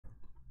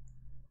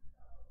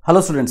Hello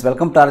students,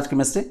 welcome to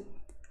RHchemistry.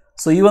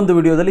 So ಈ ಒಂದು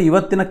ವಿಡಿಯೋದಲ್ಲಿ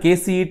ಇವತ್ತಿನ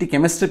KCET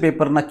ಕೆಮಿಸ್ಟ್ರಿ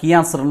ಪೇಪರ್ನ ಕೀ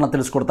ಆನ್ಸರನ್ನು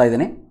ತಿಳಿಸ್ಕೊಡ್ತಾ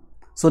ಇದ್ದೀನಿ.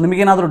 ಸೊ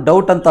ನಿಮಗೇನಾದರೂ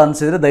ಡೌಟ್ ಅಂತ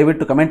ಅನಿಸಿದರೆ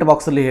ದಯವಿಟ್ಟು ಕಮೆಂಟ್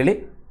ಬಾಕ್ಸಲ್ಲಿ ಹೇಳಿ.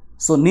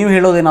 ಸೊ ನೀವು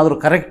ಹೇಳೋದೇನಾದರೂ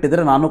ಕರೆಕ್ಟ್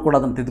ಇದ್ದರೆ ನಾನು ಕೂಡ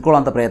ಅದನ್ನು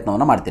ತಿದ್ಕೊಳ್ಳೋಂಥ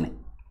ಪ್ರಯತ್ನವನ್ನು ಮಾಡ್ತೀನಿ.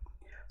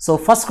 ಸೊ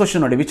ಫಸ್ಟ್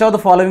ಕ್ವಶನ್ ನೋಡಿ, which of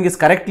the following is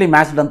correctly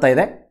matched ಅಂತ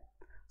ಇದೆ.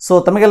 ಸೊ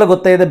ತಮಗೆಲ್ಲ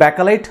ಗೊತ್ತೇ ಇದೆ,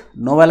 ಬ್ಯಾಕಲೈಟ್,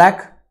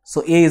 ನೋವೆಲ್ಯಾಕ್. So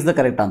A is the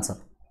correct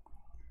answer.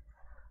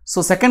 So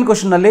second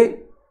ಕ್ವಶನ್ನಲ್ಲಿ,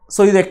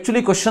 so ಇದು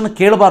ಆ್ಯಕ್ಚುಲಿ ಕ್ವಶನ್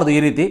ಕೇಳಬಾರ್ದು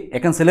ಈ ರೀತಿ,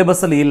 ಯಾಕಂದ್ರೆ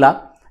ಸಿಲೆಬಸ್ಸಲ್ಲಿ ಇಲ್ಲ,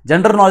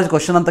 ಜನರಲ್ ನಾಲೆಜ್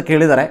ಕ್ವಶನ್ ಅಂತ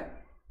ಕೇಳಿದ್ದಾರೆ.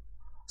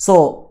 ಸೊ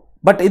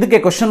ಬಟ್ ಇದಕ್ಕೆ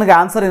ಕ್ವಶನ್ಗೆ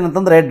ಆನ್ಸರ್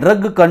ಏನಂತಂದರೆ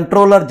drug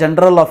controller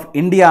general of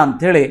India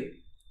ಅಂಥೇಳಿ.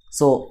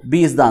 So B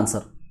is the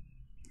answer.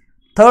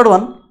 Third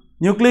one,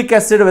 nucleic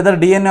acid weather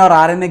DNA R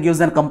RNA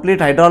gives an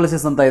complete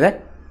hydrolysis ಅಂತ ಇದೆ.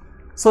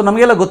 ಸೊ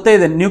ನಮಗೆಲ್ಲ ಗೊತ್ತೇ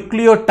ಇದೆ,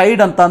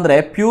 ನ್ಯೂಕ್ಲಿಯೋಟೈಡ್ ಅಂತ ಅಂದರೆ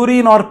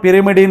ಪ್ಯೂರಿನ್ ಆರ್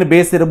ಪಿರಿಮಿಡಿನ್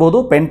ಬೇಸ್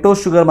ಇರ್ಬೋದು,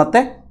 ಪೆಂಟೋಸ್ ಶುಗರ್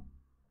ಮತ್ತು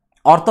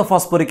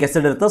ಆರ್ಥೋಫಾಸ್ಫೋರಿಕ್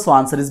ಆ್ಯಸಿಡ್ ಇರ್ತದೆ. So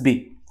answer is B.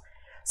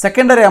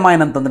 Secondary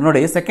amine ಅಂತಂದರೆ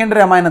ನೋಡಿ,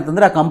 ಸೆಕೆಂಡರಿ ಅಮೈನ್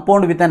ಅಂತಂದರೆ ಅ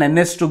compound with on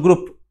NH2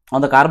 group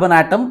on the carbon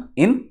atom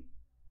in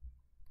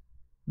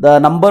the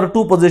number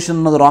 2 position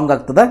ಅನ್ನೋದು ರಾಂಗ್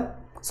ಆಗ್ತದೆ.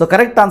 ಸೊ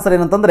ಕರೆಕ್ಟ್ ಆನ್ಸರ್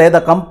ಏನಂತಂದರೆ the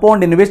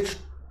compound in which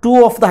 2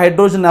 of the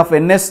hydrogen of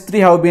NH3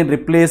 have been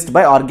replaced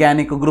by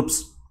organic groups.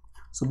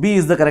 So B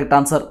is the correct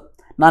answer.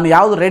 ನಾನು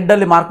ಯಾವುದು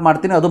ರೆಡ್ಡಲ್ಲಿ mark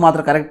ಮಾಡ್ತೀನಿ ಅದು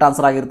ಮಾತ್ರ correct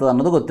answer ಆಗಿರ್ತದೆ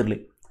ಅನ್ನೋದು ಗೊತ್ತಿರಲಿ.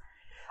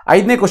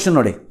 ಐದನೇ ಕ್ವಶನ್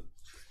ನೋಡಿ,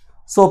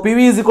 ಸೊ PV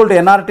 =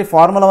 NRT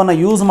ಫಾರ್ಮುಲಾವನ್ನು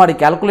ಯೂಸ್ ಮಾಡಿ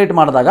ಕ್ಯಾಲ್ಕುಲೇಟ್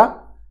ಮಾಡಿದಾಗ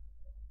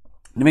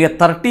ನಿಮಗೆ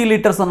 30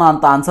 ಲೀಟರ್ಸ್ ಅನ್ನೋ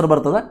ಅಂತ ಆನ್ಸರ್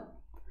ಬರ್ತದೆ.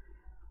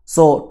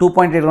 So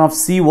 2.8 grams of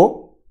CO.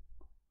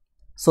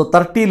 So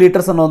 30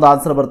 litres ಅನ್ನೋ ಒಂದು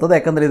ಆನ್ಸರ್ ಬರ್ತದೆ,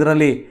 ಯಾಕಂದರೆ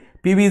ಇದರಲ್ಲಿ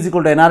PV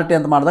 = NRT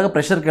ಅಂತ ಮಾಡಿದಾಗ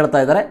ಪ್ರೆಷರ್ ಕೇಳ್ತಾ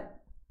ಇದ್ದಾರೆ.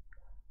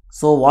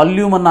 ಸೊ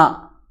ವಾಲ್ಯೂಮನ್ನು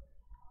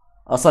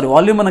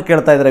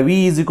ಕೇಳ್ತಾ ಇದ್ದಾರೆ, V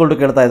 =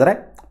 ಕೇಳ್ತಾ ಇದ್ದಾರೆ,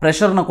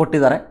 ಪ್ರೆಷರ್ನ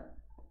ಕೊಟ್ಟಿದ್ದಾರೆ,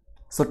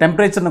 ಸೊ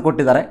ಟೆಂಪ್ರೇಚರ್ನ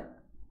ಕೊಟ್ಟಿದ್ದಾರೆ.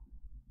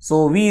 So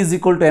V =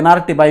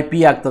 NRT by P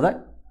ಆಗ್ತದೆ.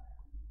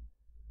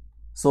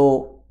 ಸೊ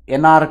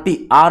NRT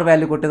R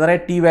ವ್ಯಾಲ್ಯೂ ಕೊಟ್ಟಿದ್ದಾರೆ,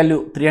 T ವ್ಯಾಲ್ಯೂ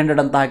 300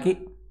 ಅಂತ ಹಾಕಿ.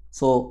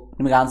 ಸೊ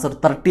ನಿಮಗೆ ಆನ್ಸರ್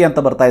 30 ಅಂತ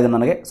ಬರ್ತಾ ಇದೆ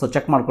ನನಗೆ. ಸೊ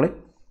ಚೆಕ್ ಮಾಡ್ಕೊಳ್ಳಿ.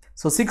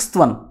 So sixth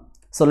one,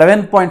 so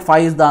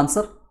 11.5 is the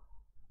answer.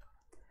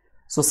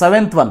 So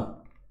seventh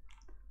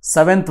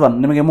one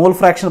ನಿಮಗೆ ಮೋಲ್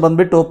ಫ್ರ್ಯಾಕ್ಷನ್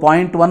ಬಂದುಬಿಟ್ಟು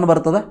 0.1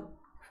 ಬರ್ತದೆ.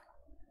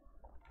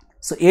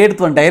 So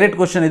eighth one direct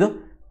question ಇದು,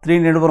 3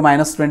 ×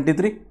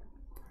 10⁻23.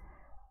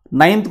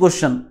 Ninth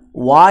question,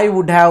 why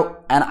would have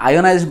an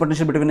ionization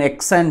potential between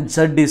X and Z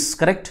is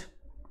correct.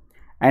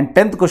 And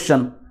 10th question,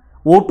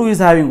 O2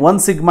 is having 1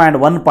 sigma and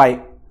 1 pi,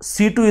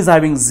 C2 is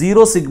having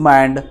 0 sigma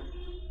and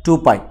 2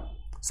 pi.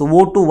 So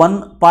O2 1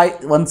 pi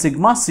 1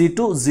 sigma,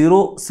 C2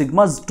 0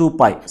 sigma 2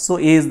 pi. So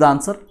A is the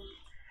answer.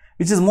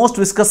 Which is most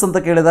viscus ಅಂತ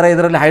ಕೇಳಿದ್ದಾರೆ.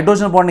 ಇದರಲ್ಲಿ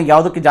hydrogen bonding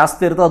ಯಾವುದಕ್ಕೆ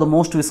ಜಾಸ್ತಿ ಇರ್ತದೆ ಅದು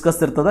most viscus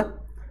ಇರ್ತದೆ.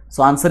 So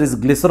answer is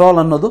glycerol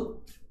ಅನ್ನೋದು.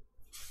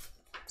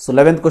 So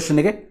 11th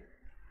ಕ್ವಶನಿಗೆ.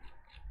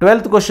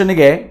 12th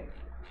ಕ್ವಶನಿಗೆ,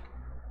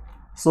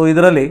 so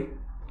ಇದರಲ್ಲಿ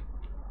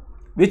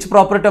which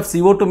property of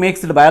CO2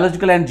 makes it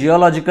biologically and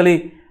ಜಿಯೋಲಾಜಿಕಲಿ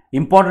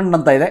important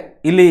ಅಂತ ಇದೆ.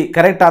 ಇಲ್ಲಿ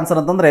ಕರೆಕ್ಟ್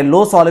ಆನ್ಸರ್ ಅಂತಂದರೆ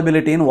low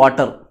solubility in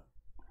water.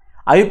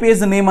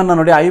 IUPAC ನೇಮನ್ನು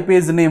ನೋಡಿ,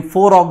 IUPAC ನೇಮ್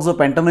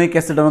 4-oxopentanoic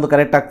acid ಅನ್ನೋದು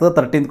ಕರೆಕ್ಟ್ ಆಗ್ತದೆ.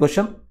 13th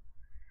question.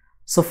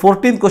 So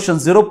 14th question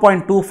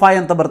 0.25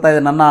 ಅಂತ ಬರ್ತಾ ಇದೆ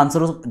ನನ್ನ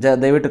ಆನ್ಸರು,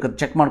 ದಯವಿಟ್ಟು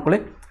ಚೆಕ್ ಮಾಡ್ಕೊಳ್ಳಿ.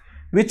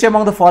 Which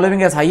among the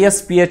following as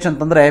highest pH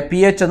ಅಂತಂದರೆ,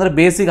 pH ಅಂದರೆ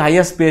ಬೇಸಿಗೆ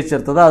ಹೈಯೆಸ್ಟ್ pH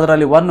ಇರ್ತದೆ,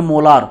 ಅದರಲ್ಲಿ 1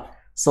 molar.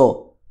 So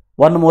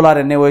 1 molar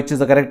NaOH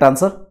is the correct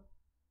answer.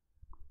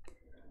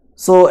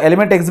 So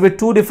element exhibit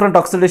 2 different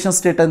oxidation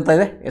state ಅಂತ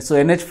ಇದೆ. So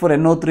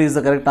NH4NO3 is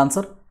the correct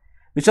answer.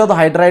 Which of the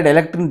hydride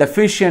ಎಲೆಕ್ಟ್ರಿನ್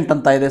deficient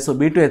ಅಂತ ಇದೆ. So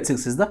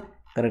B2H6 is the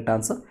correct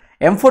answer.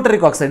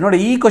 ಎಂಫೋಟೆರಿಕ್ oxide ನೋಡಿ,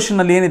 ಈ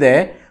ಕ್ವಶನಲ್ಲಿ ಏನಿದೆ,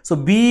 so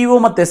BeO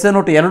ಮತ್ತು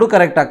SNO2 ಎರಡೂ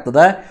correct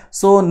ಆಗ್ತದೆ.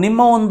 ಸೊ ನಿಮ್ಮ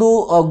ಒಂದು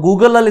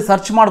ಗೂಗಲಲ್ಲಿ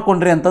ಸರ್ಚ್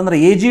ಮಾಡ್ಕೊಂಡ್ರಿ ಅಂತಂದರೆ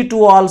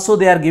Ag2 also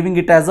they are giving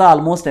it as a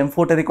almost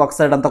ಎಂಫೋಟೆರಿಕ್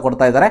oxide ಅಂತ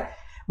ಕೊಡ್ತಾ ಇದ್ದಾರೆ.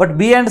 ಬಟ್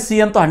B ಆ್ಯಂಡ್ C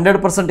ಅಂತೂ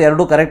 100%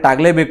 ಎರಡೂ ಕರೆಕ್ಟ್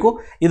ಆಗಲೇಬೇಕು.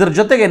 ಇದರ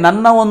ಜೊತೆಗೆ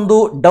ನನ್ನ ಒಂದು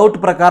ಡೌಟ್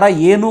ಪ್ರಕಾರ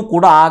ಏನೂ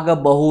ಕೂಡ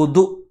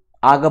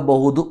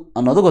ಆಗಬಹುದು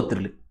ಅನ್ನೋದು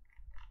ಗೊತ್ತಿರಲಿ.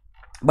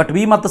 ಬಟ್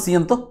B ಮತ್ತು C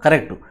ಅಂತೂ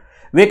ಕರೆಕ್ಟು.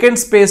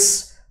 ವೇಕೆಂಟ್ ಸ್ಪೇಸ್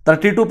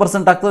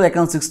 32% ಆಗ್ತದೆ,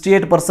 ಯಾಕಂದ್ರೆ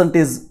 68%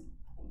 ಈಸ್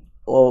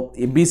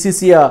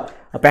BCCಯ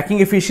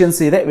ಪ್ಯಾಕಿಂಗ್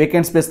ಎಫಿಷಿಯನ್ಸಿ ಇದೆ.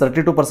 ವೇಕೆಂಟ್ ಸ್ಪೇಸ್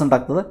 32%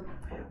 ಆಗ್ತದೆ.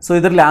 ಸೊ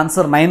ಇದರಲ್ಲಿ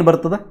ಆನ್ಸರ್ 9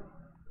 ಬರ್ತದೆ.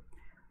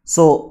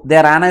 So they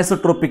are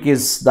ಆನೈಸೋಟ್ರೋಪಿಕ್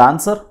is the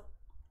answer.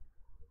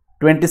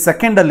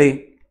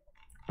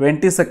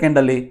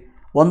 22nd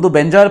ಒಂದು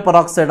ಬೆಂಜಾಯಿಲ್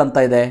ಪರಾಕ್ಸೈಡ್ ಅಂತ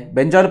ಇದೆ.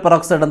 ಬೆಂಜಾಯಿಲ್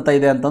ಪರಾಕ್ಸೈಡ್ ಅಂತ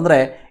ಇದೆ ಅಂತಂದರೆ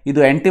ಇದು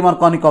ಆ್ಯಂಟಿ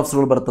ಮಾರ್ಕಾನಿಕಾಫ್ಸ್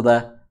ರೂಲ್ ಬರ್ತದೆ.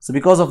 So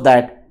because of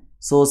that,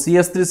 so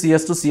CS3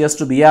 CS2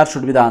 CS2 Br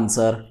should be the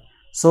answer.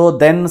 So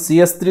then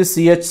CS3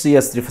 CH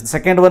CS3.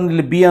 Second one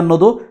ಇಲ್ಲಿ ಬಿ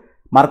ಅನ್ನೋದು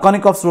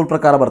ಮಾರ್ಕಾನಿಕಾಫ್ಸ್ ರೂಲ್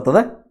ಪ್ರಕಾರ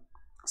ಬರ್ತದೆ.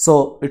 So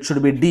it should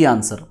be D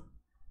answer.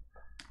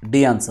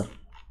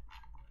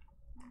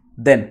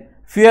 Then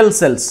fuel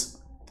cells.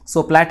 So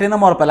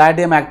platinum R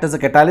ಪೆಲಾಡಿಯಮ್ act as a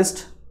catalyst.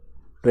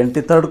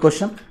 23rd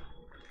question.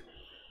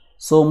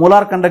 So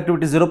molar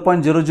conductivity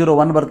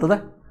 0.001 ಬರ್ತದೆ.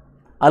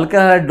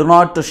 ಆಲ್ಕಹಾಲೈಡ್ do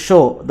not show,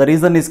 the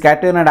reason is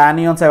ಕ್ಯಾಟಿಯನ್ and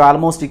ಆನಿಯಾನ್ಸ್ have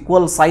almost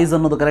equal size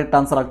ಅನ್ನೋದು correct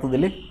answer ಆಗ್ತದೆ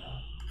ಇಲ್ಲಿ.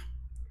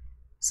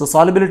 So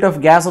solubility of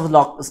gas off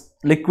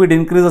liquid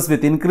increases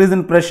with increase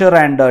in pressure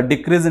and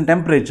decrease in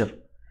temperature.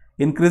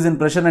 Increase in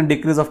pressure and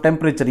decrease of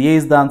temperature. A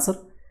is the answer.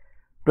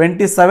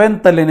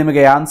 27th ಅಲ್ಲಿ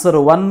ನಿಮಗೆ answer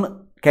 1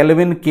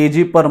 Kelvin kg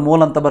per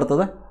mole ಅಂತ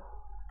ಬರ್ತದೆ.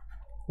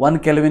 1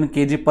 Kelvin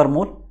kg per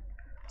mole.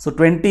 So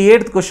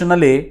 28th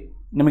ಕ್ವಶನಲ್ಲಿ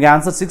ನಿಮಗೆ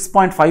answer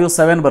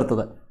 6.57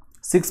 ಬರ್ತದೆ.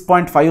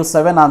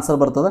 6.57 answer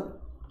ಬರ್ತದೆ.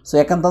 So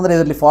ಯಾಕಂತಂದರೆ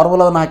ಇದರಲ್ಲಿ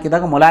ಫಾರ್ಮುಲಾವನ್ನು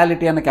ಹಾಕಿದಾಗ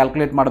ಮೊಲಾಲಿಟಿಯನ್ನು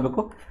ಕ್ಯಾಲ್ಕುಲೇಟ್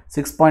ಮಾಡಬೇಕು.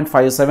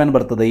 6.57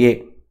 ಬರ್ತದೆ ಎ.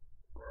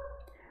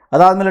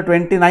 ಅದಾದಮೇಲೆ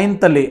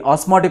 29th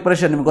ಆಸ್ಮಾಟಿಕ್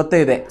ಪ್ರೆಷರ್ ನಿಮ್ಗೆ ಗೊತ್ತೇ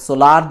ಇದೆ. ಸೊ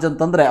ಲಾರ್ಜ್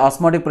ಅಂತಂದರೆ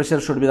osmotic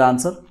pressure should be the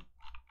answer.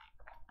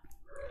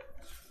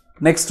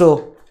 Next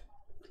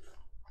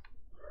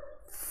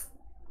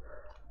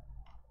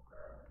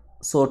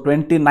so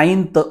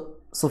 29th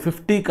so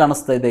 50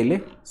 ಕಾಣಿಸ್ತಾ ಇದೆ ಇಲ್ಲಿ.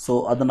 ಸೊ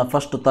ಅದನ್ನು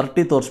first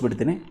 30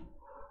 ತೋರಿಸ್ಬಿಡ್ತೀನಿ.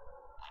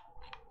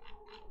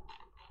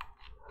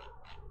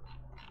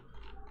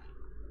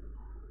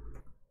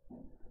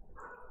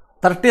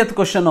 Thirtieth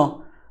question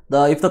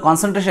if the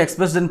concentration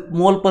expressed in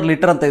mole per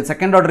litre ಅಂತ ಇದೆ.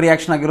 Second order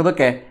reaction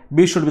ಆಗಿರೋದಕ್ಕೆ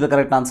B should be the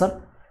correct answer.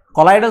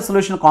 Colloidal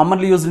solution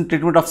commonly use in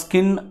treatment of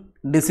skin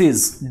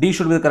disease, D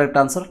should be the correct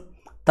answer.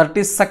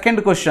 32nd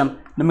question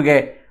ನಿಮಗೆ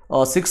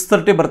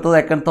 630 ಬರ್ತದೆ,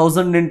 ಯಾಕಂದ್ರೆ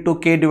 1000 into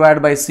k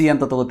divided by c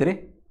ಅಂತ ತಗೋತೀರಿ.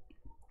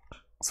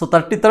 So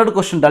 33rd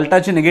question delta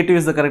G negative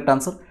is the correct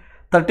answer.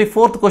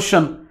 34th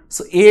question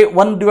so a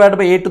 1 divided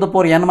by a to the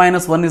power n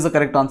minus 1 is the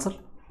correct answer.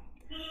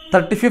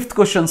 35th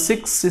question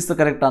 6 is the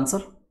correct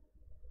answer.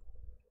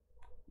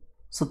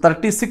 So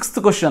 36th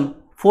question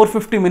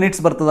 450 minutes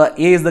ಬರ್ತದೆ,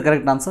 A is the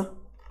correct answer.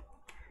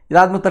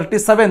 ಇದಾದ್ಮೇಲೆ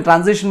 37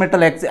 transition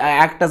metal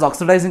act as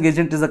oxidising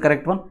agent is the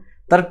correct one.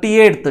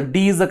 38th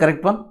D is the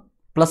correct one,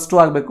 +2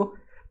 ಆಗಬೇಕು.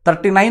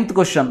 39th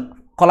question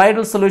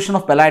colloidal solution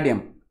of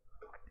ಪೆಲಾಡಿಯಂ.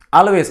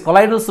 Always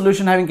colloidal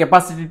solution having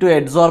capacity to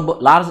absorb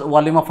large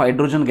volume of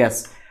hydrogen gas.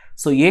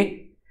 So A.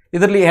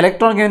 ಇದರಲ್ಲಿ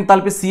electron ಗಿಂತ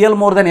ತಲುಪಿ CL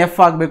more than F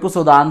ಆಗಬೇಕು.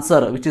 So the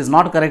answer which is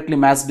not correctly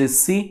matched is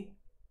C.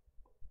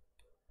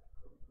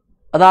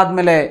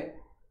 ಅದಾದಮೇಲೆ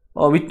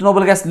which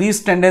noble gas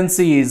least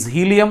tendency is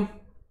helium.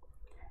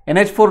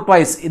 NH4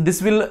 twice, this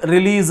will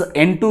release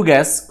N2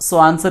 gas, so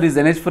answer is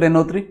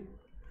NH4NO3.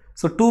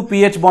 So 2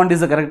 pH bond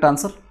is the correct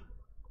answer.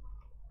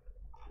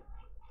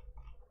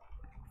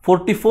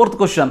 44th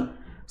question,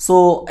 so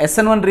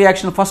SN1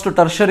 reaction first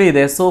tertiary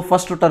ಇದೆ, so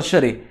first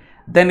tertiary,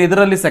 then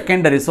ಇದರಲ್ಲಿ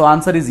secondary, so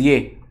answer is A.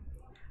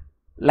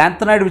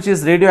 Lanthanide which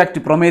is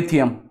radioactive,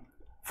 promethium.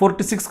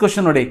 46th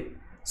question ನೋಡಿ.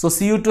 So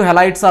Cu2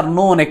 halides are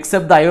known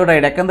except the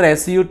iodide, ಯಾಕಂದರೆ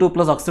Cu2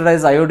 plus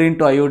oxidized iodine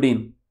to iodine.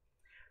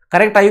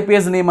 Correct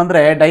IUPAC name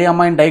ಅಂದರೆ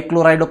ಡೈಅಮೈನ್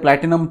ಡೈಕ್ಲೋರೈಡ್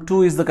platinum 2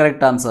 is the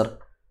correct answer.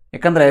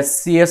 ಯಾಕಂದರೆ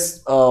CS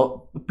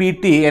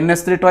PT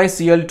NS3 twice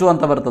Cl2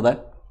 ಅಂತ ಬರ್ತದೆ.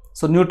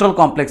 So neutral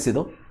complex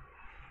ಇದು.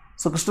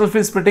 So crystal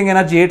field splitting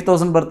energy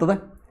 8000 ಬರ್ತದೆ.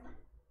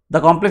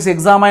 The complex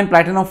examine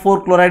platinum 4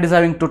 chloride is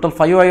having total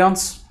 5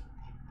 ions.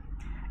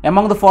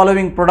 Among the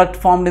following product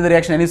formed in the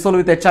reaction anisole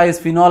with HI is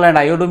phenol and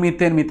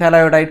iodomethane methyl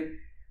iodide.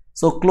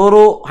 So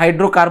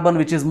chlorohydrocarbon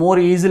which is more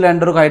easily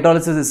undergo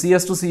hydrolysis is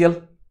CS2Cl.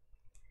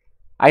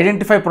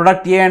 Identify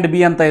product A and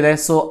B ಅಂತ ಇದೆ.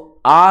 So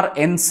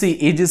RNC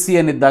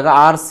AgCN ಇದ್ದಾಗ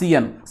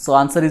RCN, so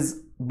answer is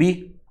B.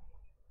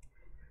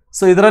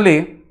 So ಇದರಲ್ಲಿ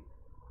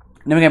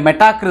ನಿಮಗೆ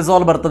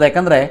ಮೆಟಾಕ್ರಿಜಾಲ್ ಬರ್ತದೆ,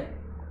 ಯಾಕಂದರೆ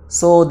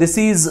so this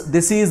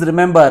is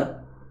remember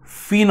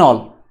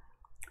phenol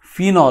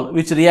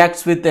which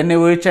reacts with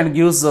NaOH and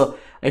gives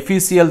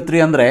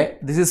FeCl3 ಅಂದರೆ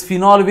this is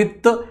phenol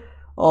with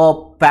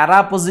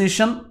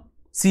ಪ್ಯಾರಾಪೊಸಿಷನ್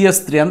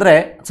CS3 ಅಂದರೆ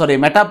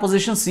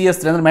ಮೆಟಾಪೊಸಿಷನ್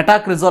CS3 ಅಂದರೆ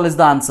ಮೆಟಾಕ್ರಿಜಾಲ್ is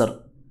the answer,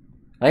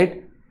 right.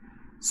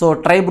 So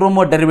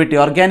ಟ್ರೈಬ್ರೋಮೋ derivative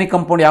organic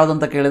compound ಯಾವುದು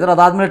ಅಂತ ಕೇಳಿದರೆ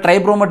ಅದಾದಮೇಲೆ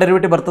ಟ್ರೈಬ್ರೋಮೋ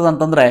ಡೆರಿವೇಟಿವ್ ಬರ್ತದೆ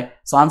ಅಂತಂದರೆ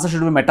so answer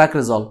should be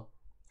ಮೆಟಾಕ್ರಿಜಾಲ್.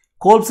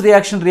 ಕೋಲ್ಬ್ಸ್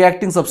reaction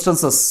reacting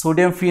substances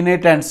sodium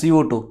ಫಿನೇಟ್ and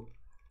CO2.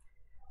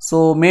 So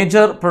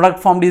major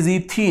product formed is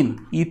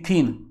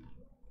ethene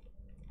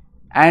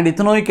and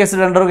ಇಥನೋಯಿಕ್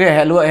acid ಅಂಡರ್ಗೆ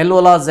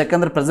ಹೆಲ್ವೋಲಾಸ್,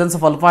 ಯಾಕಂದರೆ presence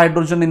of alpha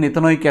hydrogen in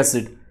ಇಥನೋಯಿಕ್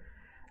acid.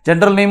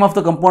 General name of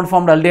the compound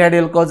formed aldehyde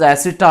alcohols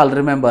acetal,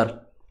 remember.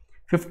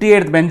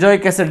 58th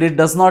benzoic acid, it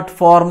does not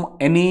form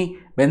any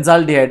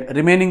benzaldehyde,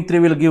 remaining 3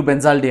 will give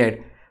benzaldehyde.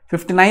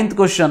 59th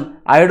question,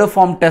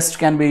 iodoform test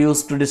can be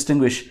used to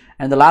distinguish,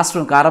 and the last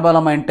one,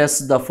 carbamine test,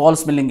 the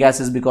false smelling gas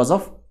is because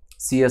of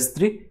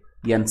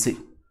CS3NC.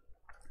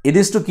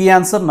 ಇದಿಷ್ಟು key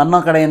answer ನನ್ನ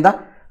ಕಡೆಯಿಂದ.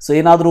 So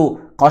ಏನಾದರೂ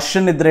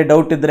question ಇದ್ದರೆ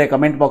doubt ಇದ್ದರೆ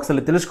comment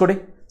ಬಾಕ್ಸಲ್ಲಿ ತಿಳಿಸ್ಕೊಡಿ.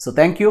 So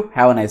thank you,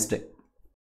 have a nice day.